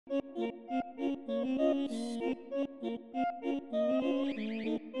Hey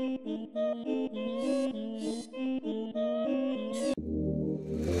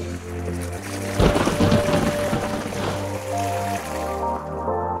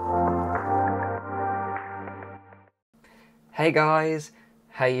guys,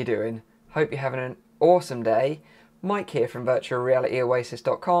 how you doing? Hope you're having an awesome day. Mike here from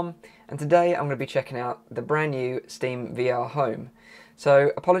virtualrealityoasis.com, and today I'm going to be checking out the brand new Steam VR Home.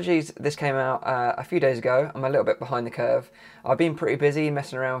 So apologies, this came out a few days ago. I'm a little bit behind the curve. I've been pretty busy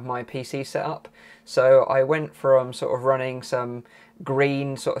messing around with my PC setup, so I went from sort of running some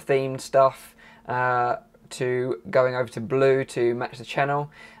green sort of themed stuff to going over to blue to match the channel.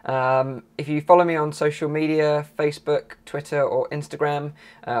 If you follow me on social media, Facebook, Twitter or Instagram,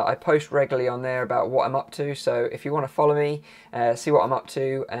 I post regularly on there about what I'm up to, so if you want to follow me, see what I'm up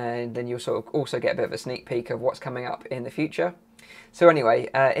to, and then you'll sort of also get a bit of a sneak peek of what's coming up in the future. So anyway,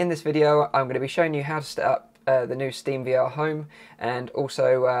 in this video I'm going to be showing you how to set up the new Steam VR Home, and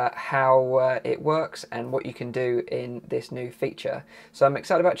also how it works and what you can do in this new feature. So I'm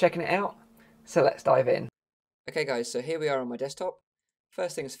excited about checking it out, so let's dive in. Okay guys, so here we are on my desktop.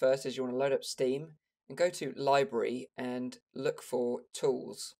 First things first is you want to load up Steam and go to Library and look for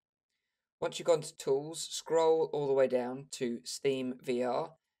Tools. Once you've gone to Tools, scroll all the way down to Steam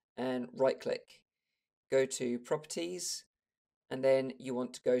VR and right click. Go to Properties, and then you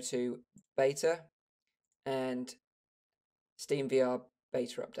want to go to Beta and Steam VR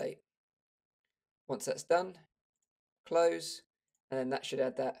Beta Update. Once that's done, close, and then that should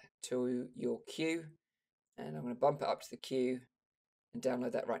add that to your queue. And I'm going to bump it up to the queue and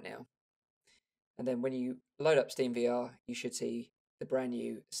download that right now. And then when you load up Steam VR, you should see the brand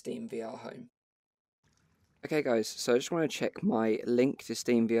new Steam VR Home. Okay guys, so I just want to check my link to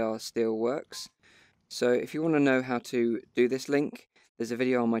Steam VR still works. So if you want to know how to do this link, there's a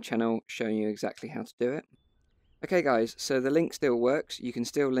video on my channel showing you exactly how to do it. Okay guys, so the link still works. You can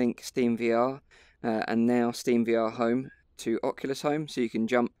still link Steam VR and now Steam VR Home to Oculus Home, so you can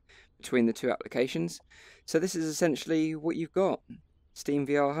jump between the two applications. So this is essentially what you've got, Steam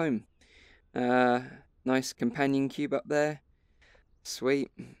VR Home. Nice companion cube up there, sweet.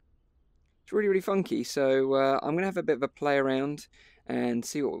 It's really, really funky, so I'm going to have a bit of a play around and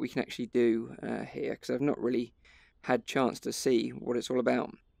see what we can actually do here, because I've not really had chance to see what it's all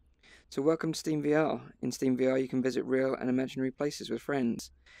about. So welcome to Steam VR. In Steam VR you can visit real and imaginary places with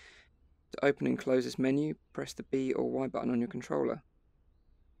friends. To open and close this menu, press the B or Y button on your controller.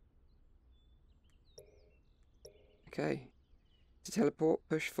 Okay. To teleport,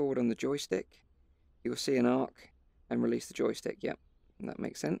 push forward on the joystick. You'll see an arc and release the joystick. Yep, that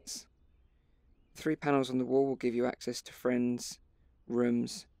makes sense. 3 panels on the wall will give you access to friends,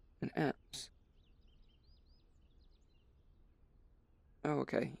 rooms, and apps. Oh,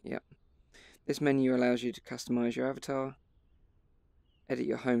 okay, yep. This menu allows you to customize your avatar, edit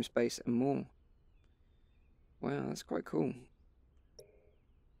your home space, and more. Wow, that's quite cool.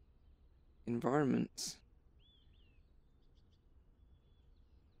 Environments.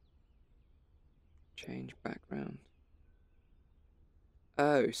 Change background.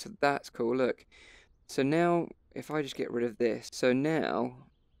 Oh, so that's cool, look. So now, if I just get rid of this, so now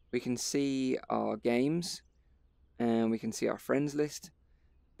we can see our games, and we can see our friends list.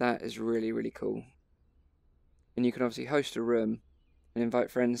 That is really, really cool. And you can obviously host a room and invite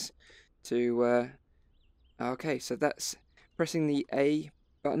friends to, okay, so that's pressing the A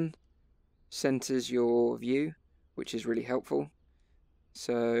button centers your view, which is really helpful.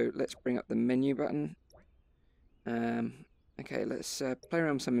 So let's bring up the menu button. Okay, let's play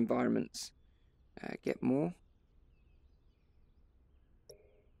around with some environments. Get more.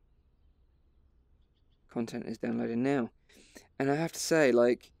 Content is downloading now. And I have to say,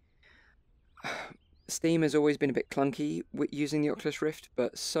 like, Steam has always been a bit clunky with using the Oculus Rift,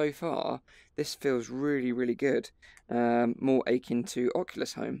 but so far this feels really, really good. More akin to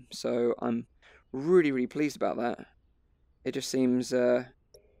Oculus Home, so I'm really, really pleased about that. It just seems okay,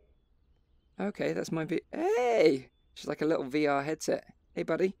 that's my hey, just like a little VR headset. Hey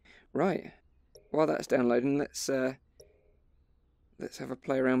buddy. Right, while that's downloading, let's have a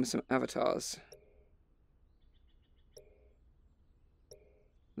play around with some avatars.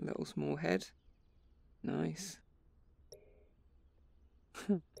 Little small head. Nice.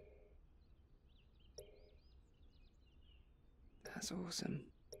 That's awesome.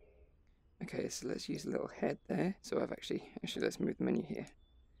 Okay, so let's use a little head there. So I've actually let's move the menu here.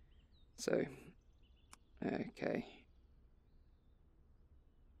 So, okay.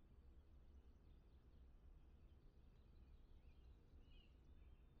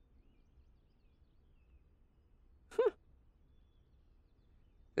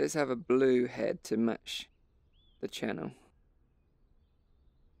 Let's have a blue head to match the channel.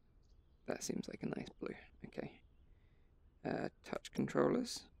 That seems like a nice blue. Okay. Touch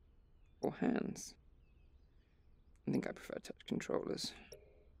controllers or hands? I think I prefer touch controllers.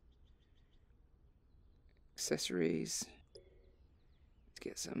 Accessories. Let's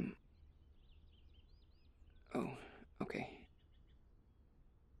get some. Oh, okay.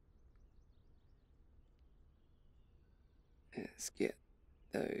 Let's get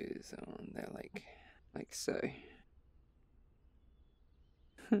those on there like so.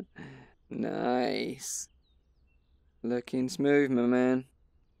 Nice. Looking smooth, my man.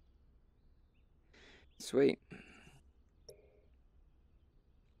 Sweet.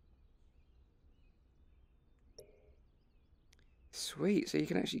 Sweet, so you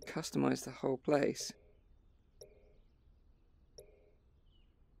can actually customize the whole place.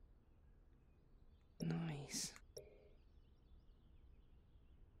 Nice.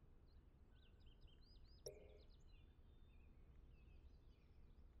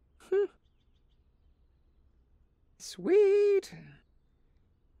 Sweet.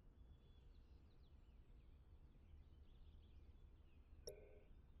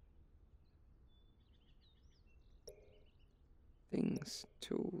 Things,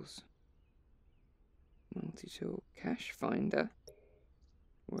 tools, multi-tool, cache finder,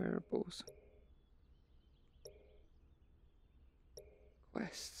 wearables,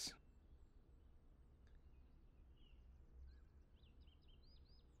 quests.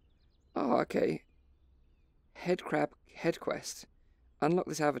 Oh, okay. Head quest. Unlock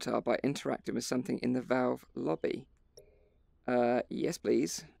this avatar by interacting with something in the Valve lobby. Yes,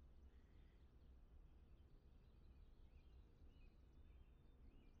 please.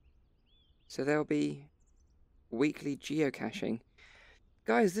 So there'll be weekly geocaching.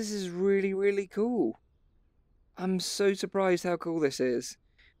 Guys, this is really, really cool. I'm so surprised how cool this is.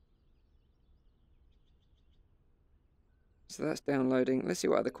 So that's downloading. Let's see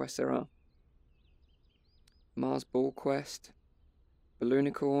what other quests there are. Mars Ball Quest.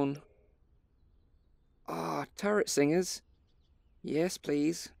 Balloonicorn. Ah, turret singers. Yes,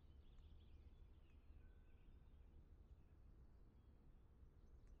 please.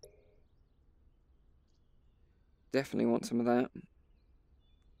 Definitely want some of that.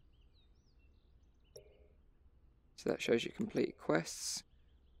 So that shows you complete quests.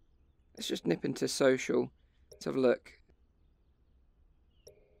 Let's just nip into social. Let's have a look.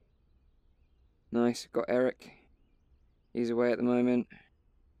 Nice, got Eric. He's away at the moment.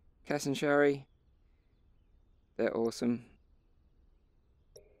 Cass and Shari. They're awesome.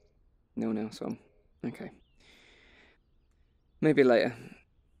 No one else on. Okay. Maybe later.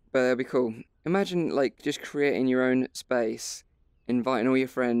 But that'll be cool. Imagine like just creating your own space, inviting all your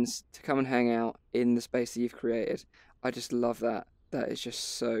friends to come and hang out in the space that you've created. I just love that. That is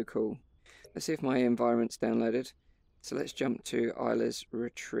just so cool. Let's see if my environment's downloaded. So let's jump to Isla's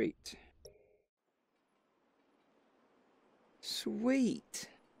Retreat. Sweet.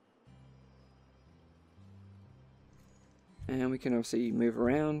 And we can obviously move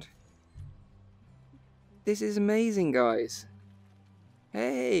around. This is amazing, guys.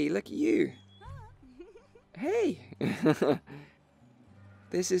 Hey, look at you. Hey.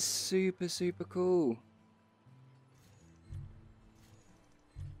 This is super, super cool.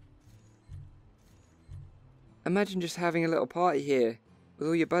 Imagine just having a little party here with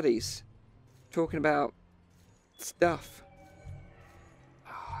all your buddies, talking about stuff.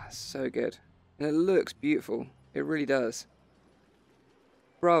 Oh, it's so good. And it looks beautiful. It really does.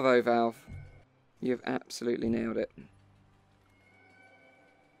 Bravo, Valve. You've absolutely nailed it.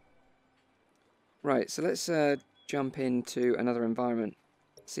 Right, so let's jump into another environment.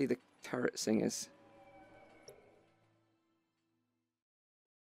 See the turret singers.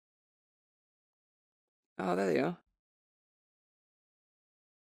 Oh, there they are.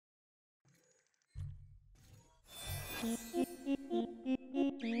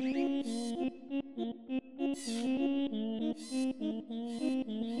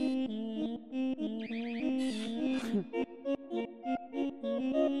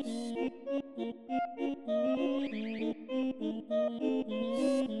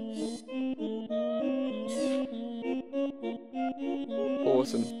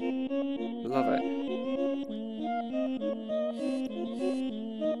 Awesome. Love it.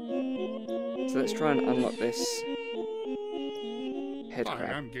 So let's try and unlock this head crab.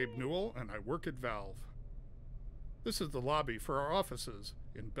 Hi, I'm Gabe Newell, and I work at Valve. This is the lobby for our offices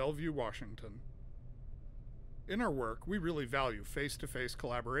in Bellevue, Washington. In our work, we really value face-to-face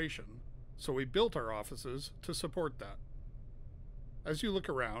collaboration, so we built our offices to support that. As you look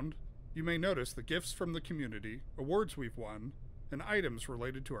around, you may notice the gifts from the community, awards we've won, and items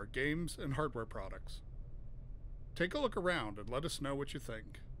related to our games and hardware products. Take a look around and let us know what you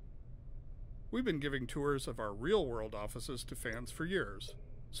think. We've been giving tours of our real-world offices to fans for years,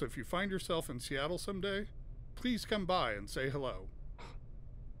 so if you find yourself in Seattle someday, please come by and say hello.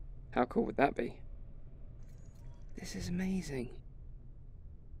 How cool would that be? This is amazing.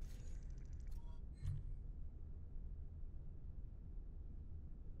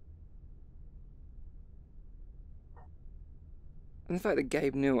 And the fact that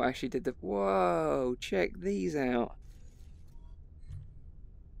Gabe Newell actually did the... Whoa, check these out.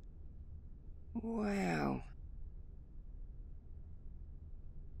 Wow.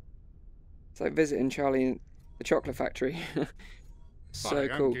 It's like visiting Charlie in the chocolate factory. So Hi,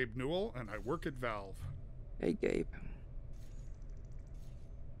 cool. I'm Gabe Newell, and I work at Valve. Hey, Gabe.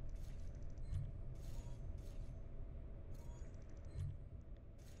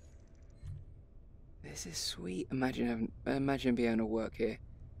 This is sweet. Imagine being able to work here.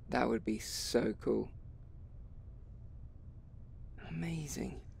 That would be so cool.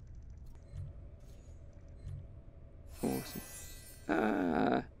 Amazing. Awesome.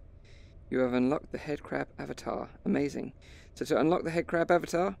 Ah, you have unlocked the head crab avatar. Amazing. So to unlock the head crab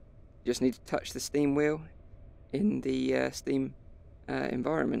avatar, you just need to touch the Steam wheel in the Steam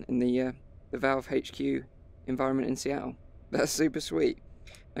environment, in the Valve HQ environment in Seattle. That's super sweet.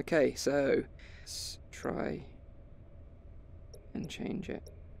 Okay, so let's try and change it.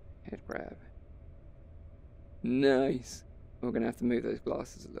 Head crab. Nice. We're gonna have to move those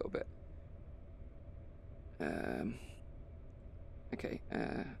glasses a little bit. Okay,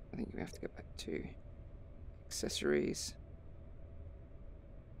 I think we have to go back to accessories.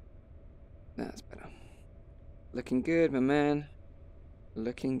 That's better. Looking good, my man.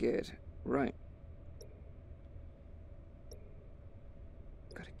 Looking good. Right.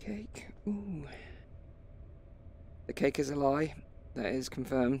 Got a cake. Ooh. The cake is a lie. That is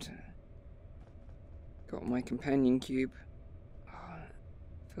confirmed. Got my companion cube. Oh,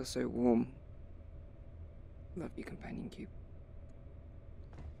 feels so warm. Love you, companion cube.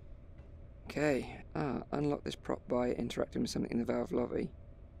 Okay. Unlock this prop by interacting with something in the Valve lobby.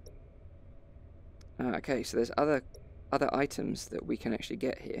 Okay, so there's other items that we can actually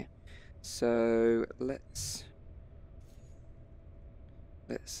get here. So let's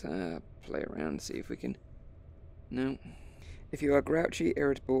play around, see if we can. No. If you are grouchy,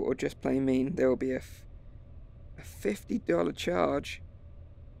 irritable, or just plain mean, there will be a $50 charge.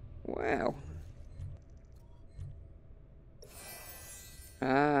 Wow.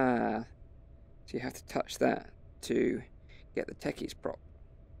 Ah. So you have to touch that to get the techies prop.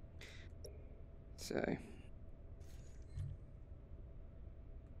 So.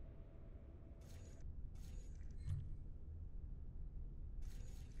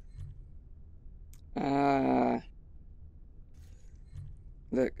 Ah.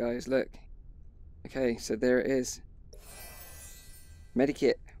 Look, guys, look. Okay, so there it is.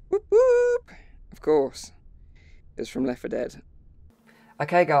 Medikit. Whoop whoop! Of course. It's from Left 4 Dead.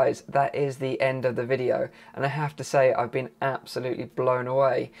 Okay guys, that is the end of the video, and I have to say I've been absolutely blown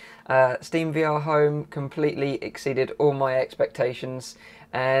away. Steam VR Home completely exceeded all my expectations,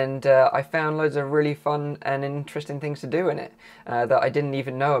 and I found loads of really fun and interesting things to do in it that I didn't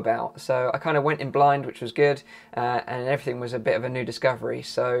even know about. So I kind of went in blind, which was good, and everything was a bit of a new discovery.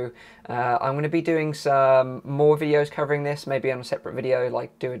 So I'm going to be doing some more videos covering this, maybe on a separate video,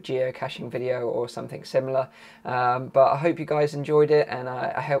 like do a geocaching video or something similar. But I hope you guys enjoyed it, and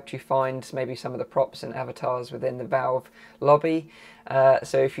I helped you find maybe some of the props and avatars within the Valve lobby.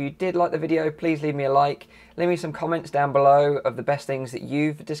 So if you did like the video, please leave me a like. Leave me some comments down below of the best things that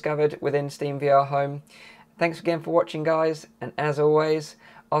you've discovered within Steam VR Home. Thanks again for watching, guys, and as always,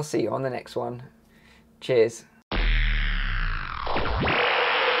 I'll see you on the next one. Cheers.